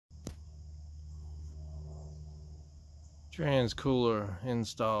Trans cooler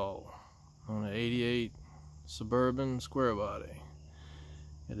install on an '88 Suburban Squarebody.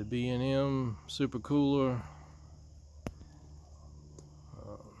 Got a B&M super cooler.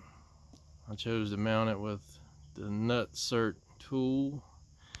 I chose to mount it with the nut cert tool,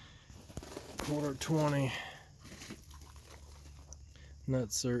 1/4 nut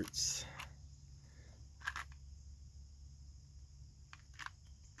certs.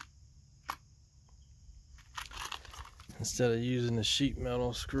 Instead of using the sheet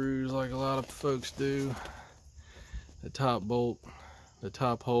metal screws like a lot of folks do, the top bolt, the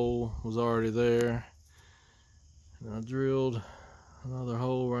top hole was already there. And I drilled another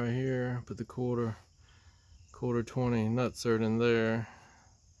hole right here, put the 1/4 nut cert in there.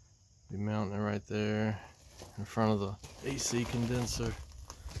 Be mounting it right there in front of the AC condenser.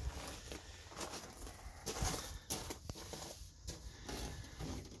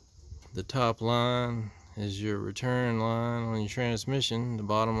 The top line is your return line on your transmission. The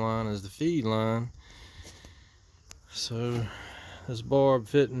bottom line is the feed line. So this barb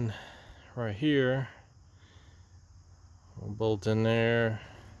fitting right here will bolt in there,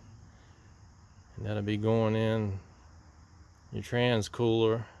 and that'll be going in your trans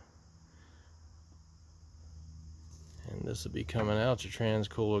cooler, and this will be coming out your trans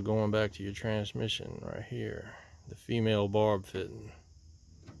cooler going back to your transmission right here, the female barb fitting.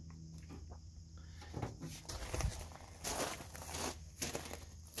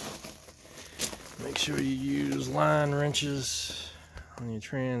 Make sure you use line wrenches on your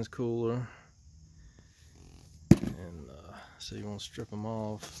trans cooler, and so you won't strip them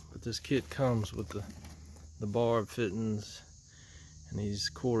off. But this kit comes with the barb fittings and these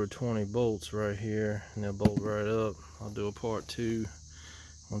 1/4 bolts right here, and they'll bolt right up. I'll do a part 2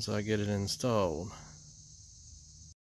 once I get it installed.